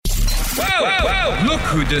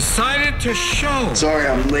who decided to show. Sorry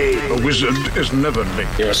I'm late. A wizard is never late.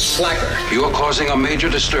 You're a slacker. You're causing a major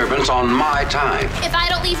disturbance on my time. If I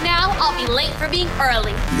don't leave now, I'll be late for being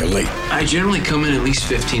early. You're late. I generally come in at least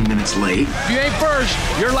 15 minutes late. If you ain't first,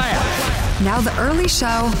 you're last. Now the early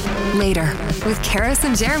show, later, with Karis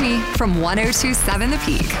and Jeremy from 102.7 The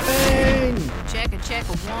Peak. Check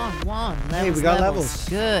a one. Hey, we got levels.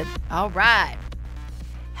 Good. All right.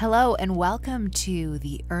 Hello and welcome to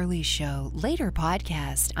the Early Show Later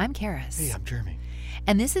podcast. I'm Karis. Hey, I'm Jeremy.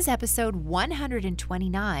 And this is episode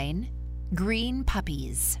 129, Green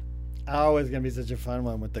Puppies. Oh, it's going to be such a fun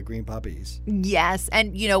one with the green puppies. Yes,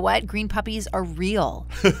 and you know what? Green puppies are real.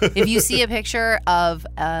 If you see a picture of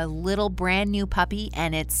a little brand new puppy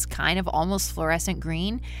and it's kind of almost fluorescent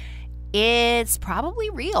green, it's probably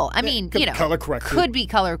real. I mean, color corrected. Could be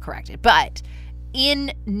color corrected. But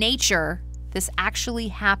in nature, this actually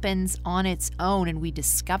happens on its own, and we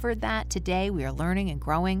discovered that today. We are learning and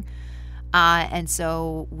growing. And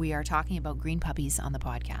so we are talking about green puppies on the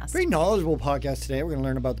podcast. Very knowledgeable podcast today. We're going to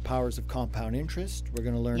learn about the powers of compound interest. We're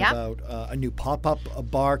going to learn about a new pop-up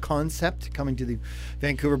bar concept coming to the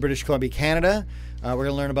Vancouver, British Columbia, Canada. We're going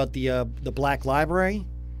to learn about the Black Library.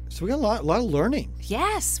 So we got a lot of learning.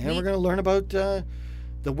 Yes. And we're going to learn about the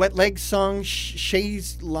Wet Leg song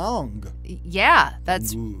Chaise Longue. Yeah,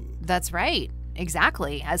 that's right.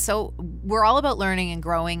 Exactly. So we're all about learning and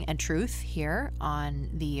growing and truth here on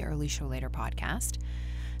the Early Show Later podcast.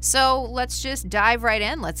 So let's just dive right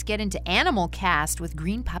in. Let's get into Animalcast with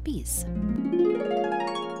Green Puppies.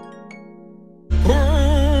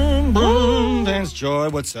 Boom, boom. Thanks, Joy.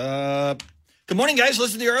 What's up? Good morning, guys.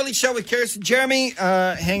 Listen to the Early Show with Karis and Jeremy.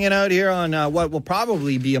 Hanging out here on what will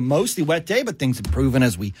probably be a mostly wet day, but things improving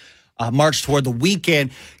as we march toward the weekend.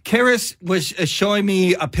 Karis was showing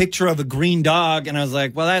me a picture of a green dog, and I was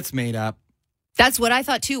like, well, that's made up. That's what I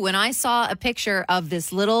thought, too. When I saw a picture of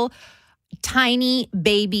this little tiny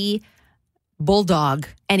baby bulldog,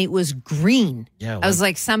 and it was green. Yeah, I was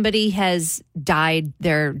like, somebody has dyed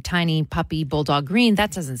their tiny puppy bulldog green.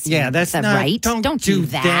 That doesn't seem that's not right. Don't do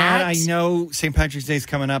that. I know St. Patrick's Day is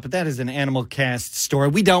coming up, but that is an Animalcast story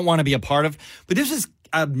we don't want to be a part of. But this is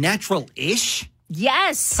a natural-ish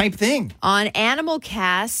type thing. On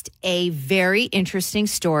Animalcast, a very interesting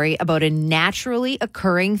story about a naturally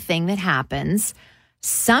occurring thing that happens.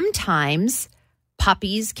 Sometimes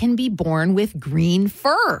puppies can be born with green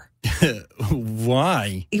fur.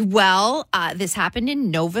 Why? Well, this happened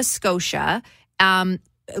in Nova Scotia.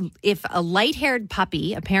 If a light-haired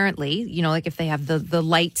puppy, apparently, like if they have the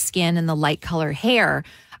light skin and the light color hair,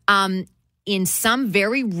 in some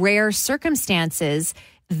very rare circumstances,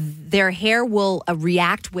 their hair will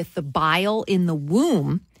react with the bile in the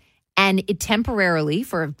womb, and it temporarily,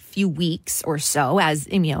 for a few weeks or so, as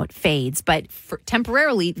it fades, but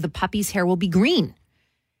temporarily the puppy's hair will be green.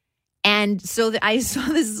 And so I saw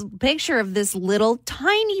this picture of this little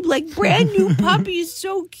tiny, brand new puppy,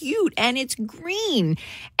 so cute, and it's green.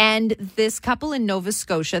 And this couple in Nova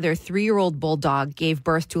Scotia, their 3-year-old bulldog, gave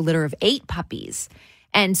birth to a litter of 8 puppies.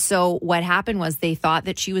 And so what happened was they thought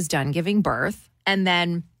that she was done giving birth. And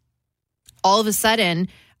then all of a sudden,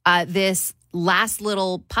 this last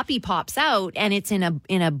little puppy pops out, and it's in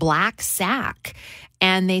a black sack.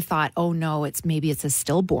 And they thought, oh no, maybe it's a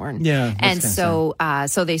stillborn. Yeah. And so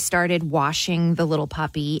they started washing the little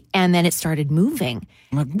puppy, and then it started moving.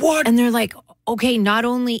 I'm like, what? And they're like, okay, not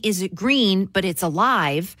only is it green, but it's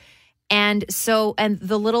alive. And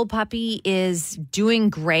the little puppy is doing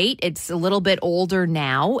great. It's a little bit older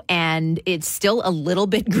now, and it's still a little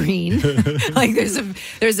bit green.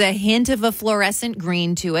 There's a hint of a fluorescent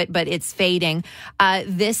green to it, but it's fading.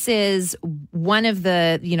 This is one of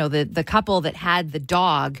the couple that had the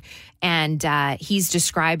dog, and he's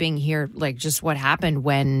describing here just what happened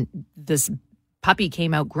when this puppy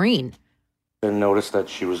came out green. And noticed that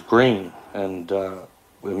she was green, and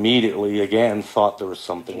immediately again thought there was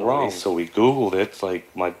something wrong. So we Googled it. It's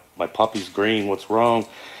like, my puppy's green, what's wrong?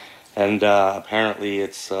 And apparently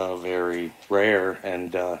it's very rare,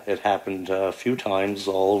 and it happened a few times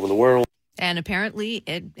all over the world. And apparently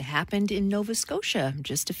it happened in Nova Scotia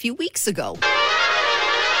just a few weeks ago.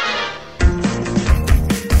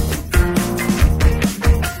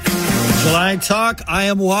 July Talk, I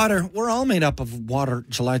am water. We're all made up of water,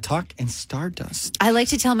 July Talk, and stardust. I like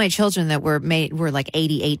to tell my children that we're like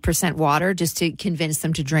 88% water, just to convince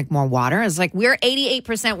them to drink more water. It's like, we're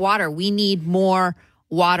 88% water. We need more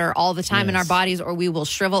water all the time in our bodies, or we will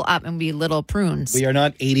shrivel up and be little prunes. We are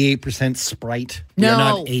not 88% Sprite. No. We are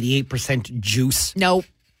not 88% juice. Nope.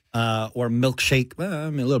 Or milkshake. Well,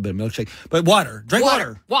 I mean, a little bit of milkshake. But water. Drink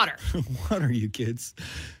water. Water. Water, you kids.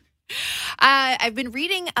 I've been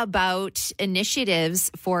reading about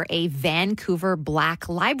initiatives for a Vancouver Black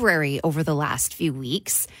Library over the last few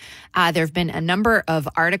weeks. There have been a number of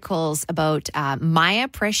articles about Maya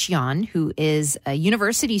Precion, who is a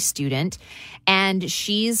university student, and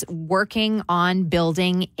she's working on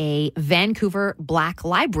building a Vancouver Black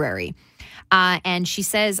Library. And she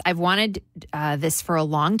says, I've wanted this for a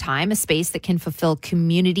long time, a space that can fulfill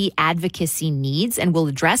community advocacy needs and will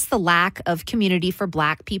address the lack of community for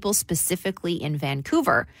Black people, specifically in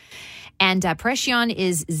Vancouver. And Precion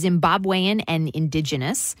is Zimbabwean and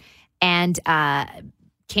Indigenous, and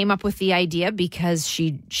came up with the idea because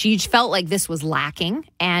she felt like this was lacking.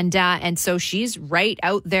 And so she's right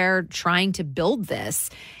out there trying to build this.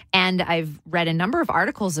 And I've read a number of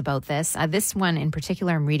articles about this. This one in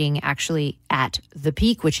particular I'm reading actually at The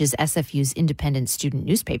Peak, which is SFU's independent student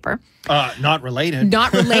newspaper. Not related.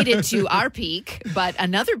 Not related to our Peak, but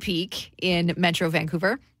another Peak in Metro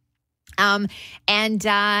Vancouver. And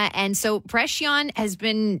so Precion has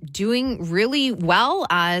been doing really well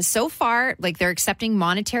so far. Like, they're accepting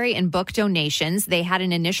monetary and book donations. They had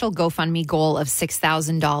an initial GoFundMe goal of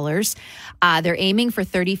 $6,000. They're aiming for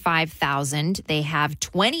 $35,000. They have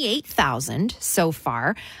 $28,000 so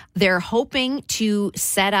far. They're hoping to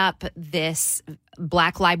set up this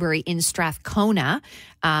Black Library in Strathcona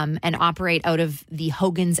and operate out of the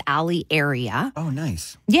Hogan's Alley area. Oh,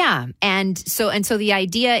 nice. Yeah. And so the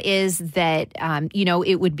idea is that,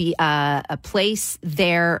 it would be a place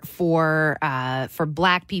there for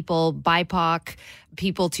Black people, BIPOC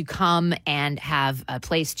people to come and have a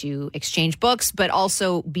place to exchange books, but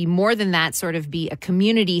also be more than that, sort of be a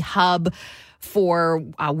community hub for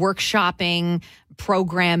workshopping,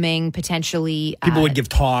 programming, potentially. People would give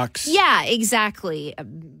talks. Yeah, exactly.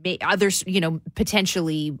 Others,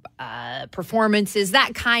 potentially performances,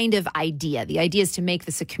 that kind of idea. The idea is to make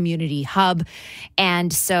this a community hub.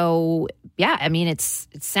 And so, yeah, I mean, it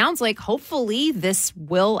sounds like hopefully this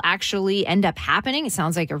will actually end up happening. It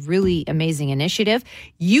sounds like a really amazing initiative.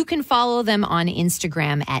 You can follow them on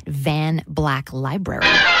Instagram at Van Black Library.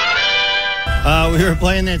 We were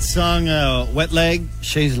playing that song, Wet Leg,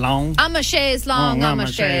 Chaise Long. I'm a chaise long, I'm a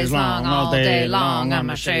chaise long, all day long,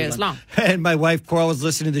 I'm a chaise long. And my wife, Coral, was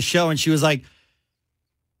listening to the show, and she was like,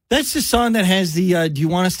 that's the song that has the, do you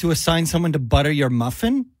want us to assign someone to butter your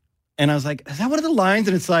muffin? And I was like, is that one of the lines?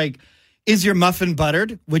 And it's like, is your muffin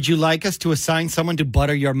buttered? Would you like us to assign someone to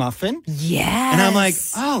butter your muffin? Yes. And I'm like,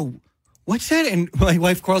 oh, what's that? And my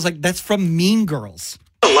wife, Coral's like, that's from Mean Girls.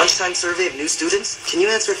 A lunchtime survey of new students. Can you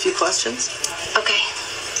answer a few questions? Okay.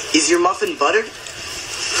 Is your muffin buttered?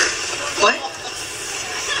 What?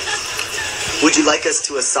 Would you like us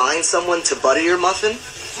to assign someone to butter your muffin?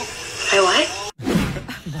 My what?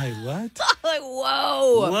 My what? Like,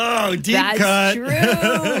 whoa. Whoa, deep That's cut.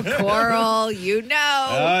 True, Coral, you know.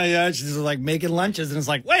 Oh, yeah, she's like making lunches, and it's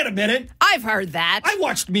like, wait a minute. I've heard that. I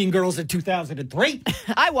watched Mean Girls in 2003.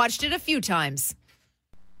 I watched it a few times.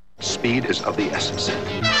 Speed is of the essence.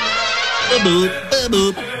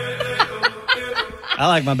 I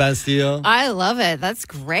like my Bastille. I love it. That's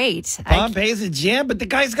great. Pompey's a jam, but the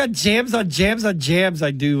guy's got jams on jams on jams.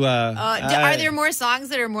 I do. Are there more songs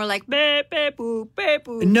that are more like beep, beep, boop, beep,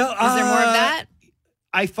 boop? No. Is there more of that?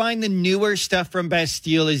 I find the newer stuff from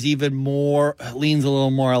Bastille is even more, leans a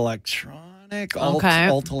little more electronic. Okay.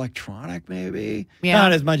 Alt electronic, maybe. Yeah.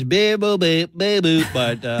 Not as much beep, boop, beep, beep, boop,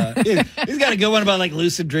 but he's got a good one about like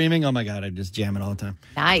lucid dreaming. Oh my God, I just jam it all the time.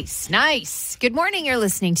 Nice. Good morning. You're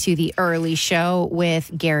listening to The Early Show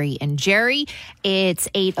with Gary and Jerry. It's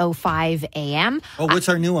 8:05 a.m. Oh, what's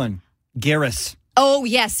our new one? Garrus. Oh,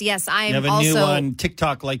 yes. I You am have a also new one.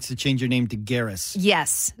 TikTok likes to change your name to Garrus.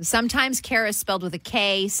 Yes. Sometimes Karis spelled with a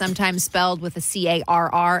K, sometimes spelled with a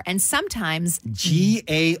CARR, and sometimes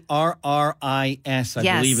GARRIS, I Yes.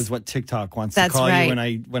 believe, is what TikTok wants That's to call right.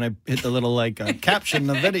 you when I hit the little caption in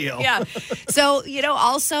the video. Yeah. So,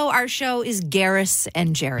 also our show is Garrus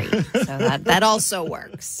and Jerry. So that also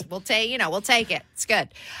works. We'll take it. It's good.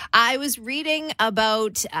 I was reading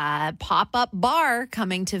about a pop-up bar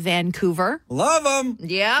coming to Vancouver. Love them.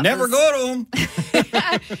 Yeah. Never go to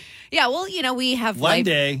them. Yeah, well, we have One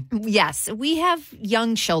day. Yes, we have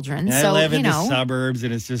young children. I so, live in the suburbs,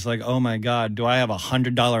 and it's just like, oh my God, do I have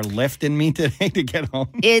 $100 lift in me today to get home?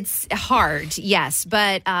 It's hard, yes.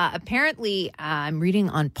 But apparently, I'm reading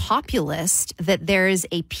on Populist that there is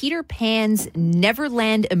a Peter Pan's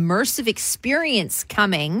Neverland immersive experience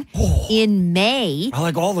coming in May. I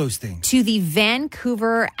like all those things. To the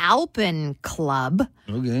Vancouver Alpen Club,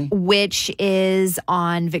 Okay. which is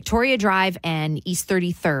on Victoria Drive and East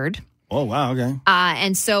 33rd. Oh, wow, okay.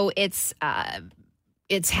 And so it's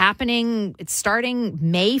It's happening. It's starting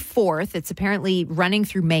May 4th. It's apparently running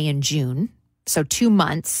through May and June. So 2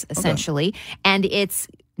 months, essentially. Okay. And it's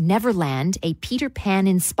Neverland, a Peter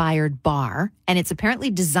Pan-inspired bar. And it's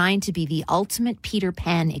apparently designed to be the ultimate Peter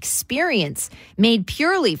Pan experience, made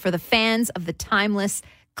purely for the fans of the timeless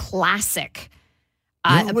classic.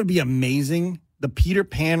 You know what would be amazing? The Peter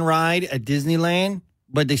Pan ride at Disneyland,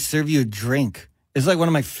 but they serve you a drink. It's like one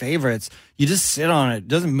of my favorites. You just sit on it. It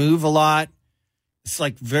doesn't move a lot. It's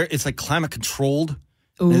like climate controlled.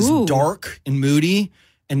 It's dark and moody.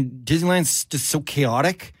 And Disneyland's just so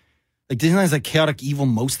chaotic. Like Disneyland's like chaotic evil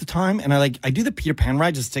most of the time. And I do the Peter Pan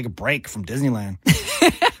ride just to take a break from Disneyland.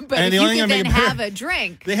 But and if you can then have a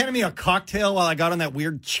drink. They handed me a cocktail while I got on that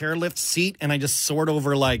weird chairlift seat and I just soared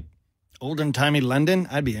over like olden-timey London.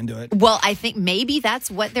 I'd be into it. Well, I think maybe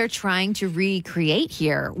that's what they're trying to recreate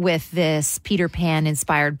here with this Peter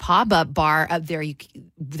Pan-inspired pop-up bar.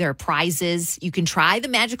 There are prizes. You can try the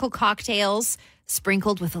magical cocktails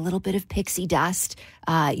sprinkled with a little bit of pixie dust.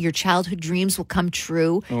 Your childhood dreams will come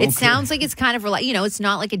true. Okay. It sounds like it's kind of like, it's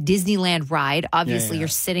not like a Disneyland ride. Obviously, You're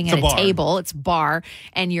sitting at a table. It's a bar,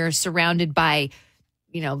 and you're surrounded by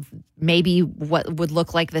maybe what would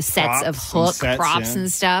look like the sets of props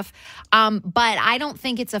and stuff. But I don't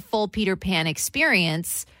think it's a full Peter Pan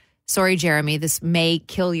experience. Sorry, Jeremy, this may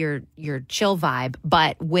kill your chill vibe,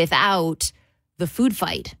 but without the food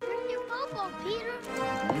fight. Where's your bobo, Peter?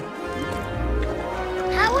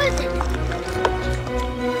 How is it?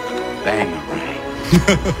 Bangarang.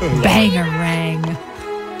 Bangarang.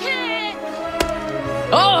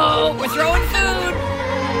 Oh, we're throwing food.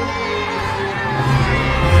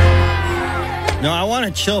 No, I want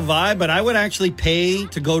a chill vibe, but I would actually pay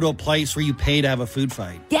to go to a place where you pay to have a food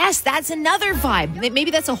fight. Yes, that's another vibe. Maybe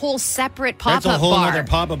that's a whole separate pop-up bar. That's a whole other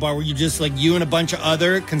pop-up bar where you just you and a bunch of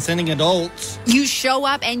other consenting adults. You show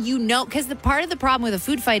up and because the part of the problem with a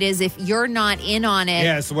food fight is if you're not in on it,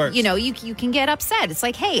 it's the worst. You can get upset. It's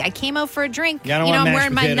like, hey, I came out for a drink. Yeah, I'm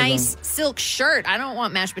wearing my nice silk shirt. I don't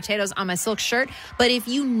want mashed potatoes on my silk shirt. But if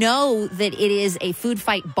you know that it is a food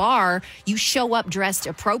fight bar, you show up dressed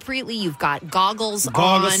appropriately. You've got goggles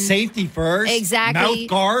on. Safety first. Exactly. Mouth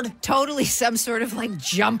guard. Totally some sort of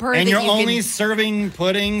jumper. And you're only serving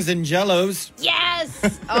puddings and jellos.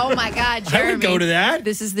 Yes. Oh my God, Jeremy. I would go to that.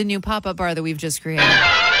 This is the new pop-up bar that we've just created.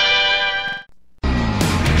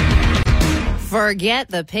 Forget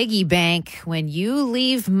the piggy bank. When you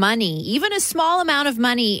leave money, even a small amount of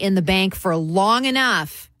money in the bank for long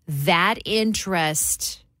enough, that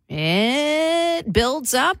interest, it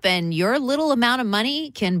builds up and your little amount of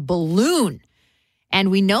money can balloon. And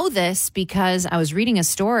we know this because I was reading a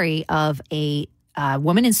story of a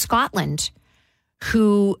woman in Scotland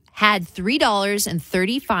who had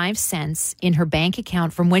 $3.35 in her bank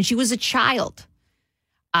account from when she was a child.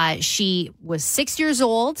 She was 6 years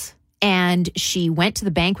old, and she went to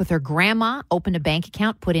the bank with her grandma, opened a bank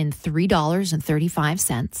account, put in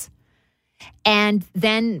 $3.35, and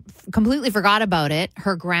then completely forgot about it.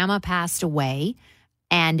 Her grandma passed away,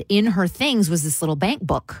 and in her things was this little bank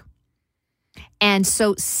book. And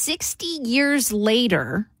so 60 years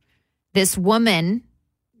later, this woman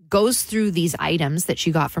goes through these items that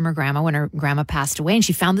she got from her grandma when her grandma passed away, and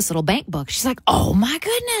she found this little bank book. She's like, oh my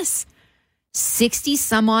goodness. 60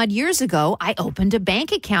 some odd years ago, I opened a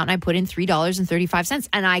bank account and I put in $3.35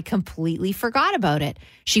 and I completely forgot about it.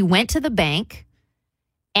 She went to the bank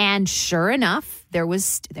and sure enough, there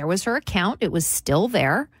was her account. It was still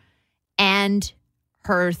there. And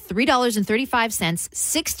her $3.35,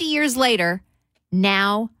 60 years later,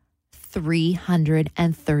 now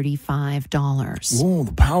 $335. Whoa,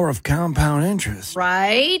 the power of compound interest.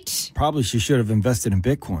 Right? Probably she should have invested in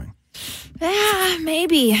Bitcoin. Yeah,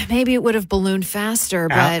 maybe it would have ballooned faster.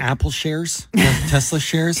 But Apple shares, Tesla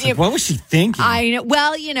shares. What was she thinking? I know.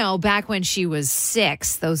 Well, back when she was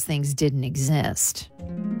 6, those things didn't exist.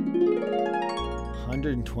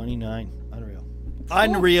 129.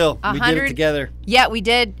 Unreal. We did it together. Yeah, we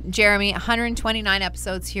did, Jeremy. 129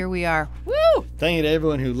 episodes. Here we are. Woo! Thank you to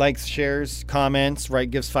everyone who likes, shares, comments,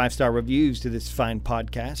 gives 5-star reviews to this fine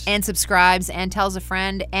podcast. And subscribes and tells a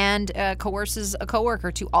friend and coerces a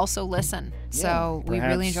coworker to also listen. So we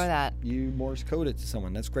really enjoy that. You Morse code it to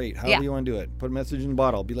someone. That's great. However you want to do it. Put a message in the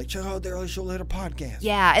bottle. Be like, check out the Early Show Later podcast.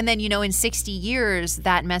 Yeah, and then, in 60 years,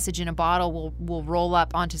 that message in a bottle will roll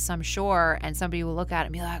up onto some shore and somebody will look at it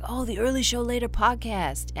and be like, oh, the Early Show Later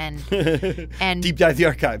podcast. And deep dive the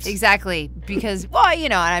archives. Exactly. Because,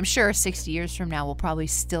 and I'm sure 60 years from now, we'll probably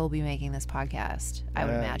still be making this podcast, I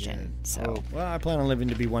would imagine. Yeah. So, I plan on living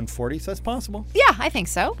to be 140, so that's possible. Yeah, I think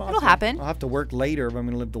so. It'll happen. I'll have to work later if I'm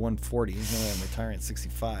going to live to 140. I'm retiring at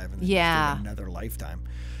 65 and then another lifetime.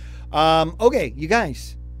 Okay, you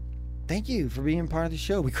guys. Thank you for being part of the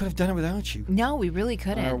show. We could have done it without you. No, we really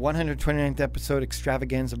couldn't. Our 129th episode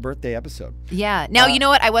extravaganza birthday episode. Yeah. Now, you know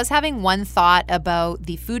what? I was having one thought about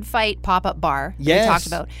the food fight pop-up bar we talked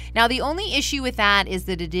about. Now, the only issue with that is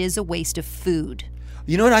that it is a waste of food.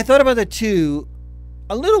 You know what? I thought about that too.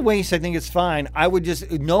 A little waste, I think it's fine. I would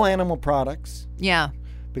just, no animal products. Yeah.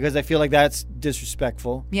 Because I feel like that's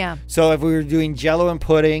disrespectful. Yeah. So if we were doing Jell-O and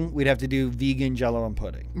pudding, we'd have to do vegan Jell-O and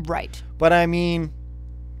pudding. Right. But I mean,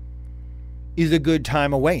 is a good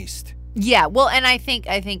time a waste? Yeah. Well, and I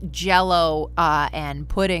think Jell-O and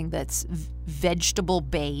pudding that's vegetable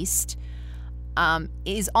based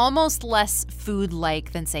is almost less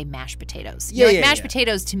food-like than, say, mashed potatoes. Mashed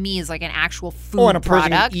potatoes to me is like an actual food product.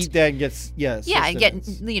 And a person can eat that and gets, yes. Yeah, and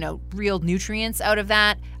get, real nutrients out of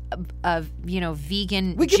that. Of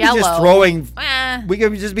vegan we could Jell-O. Be just throwing. We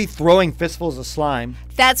could just be throwing fistfuls of slime.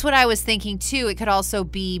 That's what I was thinking too. It could also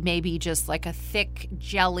be maybe just like a thick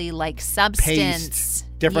jelly-like substance,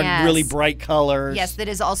 paste, different, really bright colors. Yes, that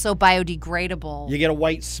is also biodegradable. You get a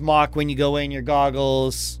white smock when you go in your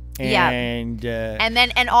goggles. And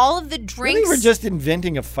and all of the drinks. Really, we're just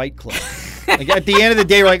inventing a fight club. Like at the end of the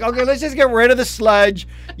day, we're like, okay, let's just get rid of the sludge.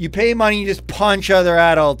 You pay money, you just punch other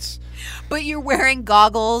adults. But you're wearing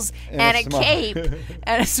goggles and a cape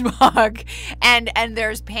and a smock, and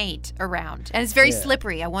there's paint around. And it's very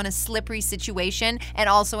slippery. I want a slippery situation. And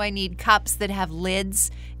also I need cups that have lids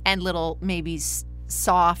and little maybe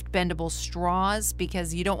soft bendable straws,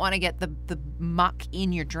 because you don't want to get the muck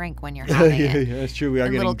in your drink when you're having it. Yeah, that's true. We are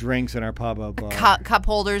getting drinks in our pop-up bar. Cup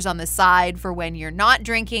holders on the side for when you're not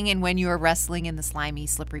drinking and when you're wrestling in the slimy,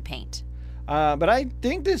 slippery paint. But I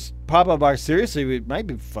think this pop-up bar, seriously, it might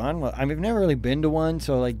be fun. Well, I've never really been to one,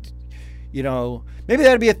 so maybe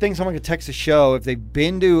that'd be a thing someone could text the show if they've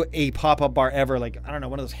been to a pop-up bar ever, like, I don't know,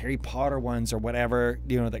 one of those Harry Potter ones or whatever,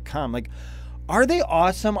 that come. Like, are they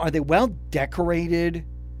awesome? Are they well decorated?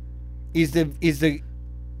 Is the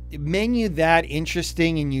menu that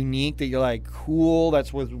interesting and unique that you're like, cool,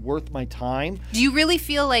 that's worth my time? Do you really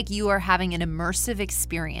feel like you are having an immersive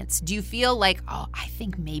experience? Do you feel like, oh, I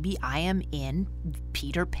think maybe I am in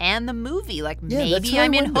Peter Pan the movie? Like, maybe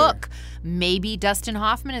I'm in Hook. Maybe Dustin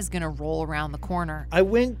Hoffman is going to roll around the corner. I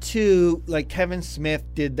went to, like, Kevin Smith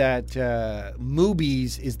did that,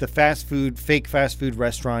 Movies is the fake fast food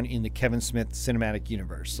restaurant in the Kevin Smith cinematic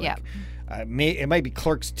universe. Like, it might be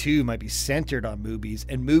Clerks 2, might be centered on Movies,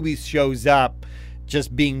 and Movies shows up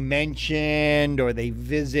just being mentioned, or they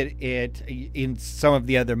visit it in some of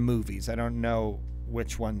the other movies. I don't know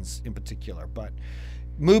which ones in particular, but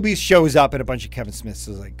Movies shows up in a bunch of Kevin Smith's,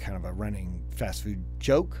 like kind of a running fast food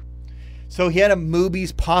joke. So he had a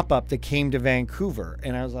Movies pop-up that came to Vancouver,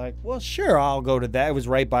 and I was like, well, sure, I'll go to that. It was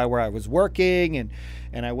right by where I was working,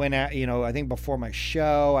 and I went out, I think before my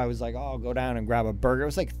show, I was like, oh, I'll go down and grab a burger. It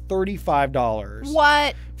was like $35.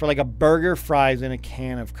 What? For like a burger, fries, and a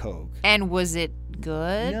can of Coke. And was it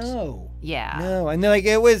good? No. Yeah. No. And then, like,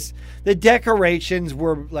 the decorations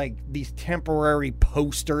were like these temporary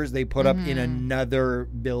posters they put up in another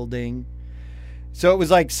building. So it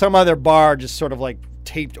was like some other bar just sort of like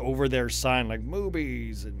taped over their sign, like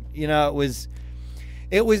Movies, and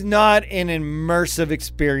it was not an immersive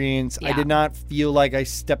experience. I did not feel like I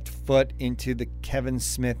stepped foot into the Kevin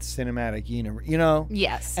Smith cinematic universe,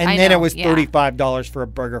 Yes. And then it was $35 for a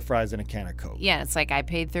burger, fries, and a can of Coke. Yeah, it's like I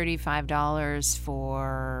paid $35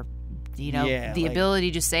 for the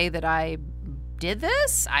ability to say that I did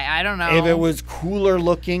this? I don't know. If it was cooler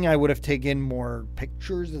looking, I would have taken more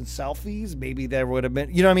pictures and selfies. Maybe there would have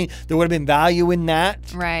been, There would have been value in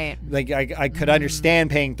that. Right. Like, I could understand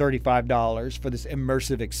paying $35 for this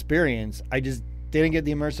immersive experience. I just didn't get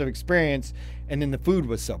the immersive experience, and then the food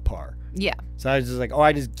was subpar. Yeah. So I was just like,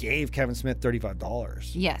 I just gave Kevin Smith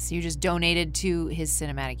 $35. Yes, you just donated to his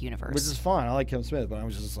cinematic universe. Which is fine. I like Kevin Smith, but I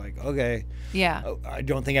was just like, okay. Yeah. I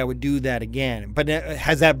don't think I would do that again. But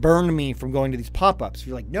has that burned me from going to these pop-ups?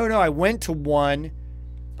 You're like, no, I went to one.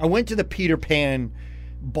 I went to the Peter Pan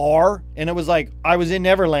bar, and it was like I was in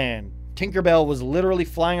Neverland. Tinkerbell was literally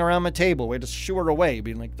flying around my table. We had to shoo her away,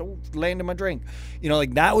 being like, don't land in my drink.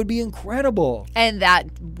 Like, that would be incredible. And that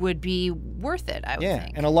would be worth it, I would think.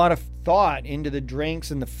 Yeah, and a lot of thought into the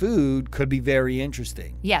drinks and the food could be very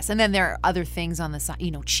interesting. Yes, and then there are other things on the side,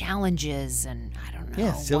 challenges, and I don't know.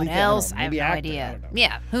 Yeah, silly what else? I have no idea.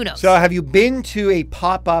 Yeah, who knows? So have you been to a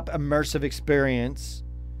pop-up immersive experience?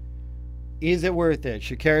 Is it worth it?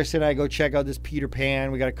 Should Karis and I go check out this Peter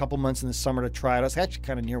Pan? We got a couple months in the summer to try it. It's actually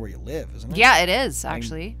kind of near where you live, isn't it? Yeah, it is,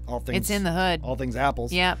 actually. All things, it's in the hood. All things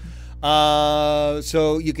apples. Yeah.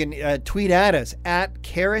 So you can tweet at us at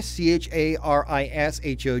Charis, CHARISHOGG,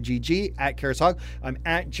 at Charis Hog. I'm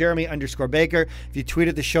at Jeremy_Baker. If you tweet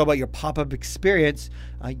at the show about your pop-up experience,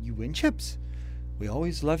 you win chips. We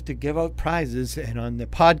always love to give out prizes, and on the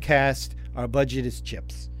podcast, our budget is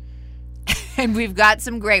chips. And we've got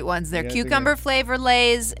some great ones. They're cucumber flavor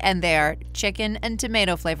Lays, and they're chicken and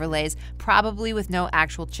tomato flavor Lays, probably with no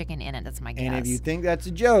actual chicken in it. That's my guess. And if you think that's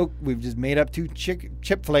a joke, we've just made up 2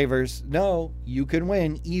 chip flavors. No, you can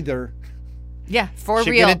win either. Yeah, for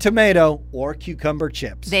chicken real. Chicken and tomato or cucumber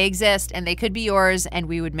chips. They exist, and they could be yours, and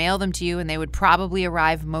we would mail them to you, and they would probably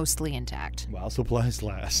arrive mostly intact. While supplies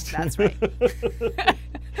last. That's right.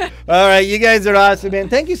 All right, you guys are awesome, man.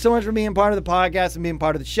 Thank you so much for being part of the podcast and being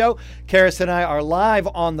part of the show. Karis and I are live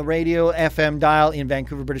on the radio FM dial in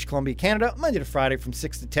Vancouver, British Columbia, Canada, Monday to Friday from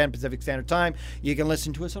 6 to 10 Pacific Standard Time. You can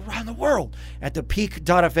listen to us around the world at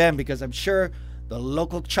thepeak.fm, because I'm sure the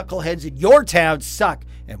local chuckleheads in your town suck,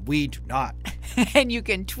 and we do not. And you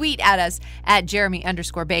can tweet at us at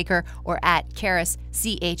Jeremy_Baker or at Charis,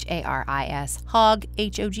 CHARIS, Hog,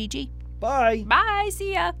 HOGG. Bye. Bye.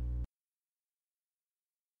 See ya.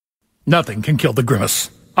 Nothing can kill the grimace.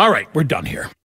 All right, we're done here.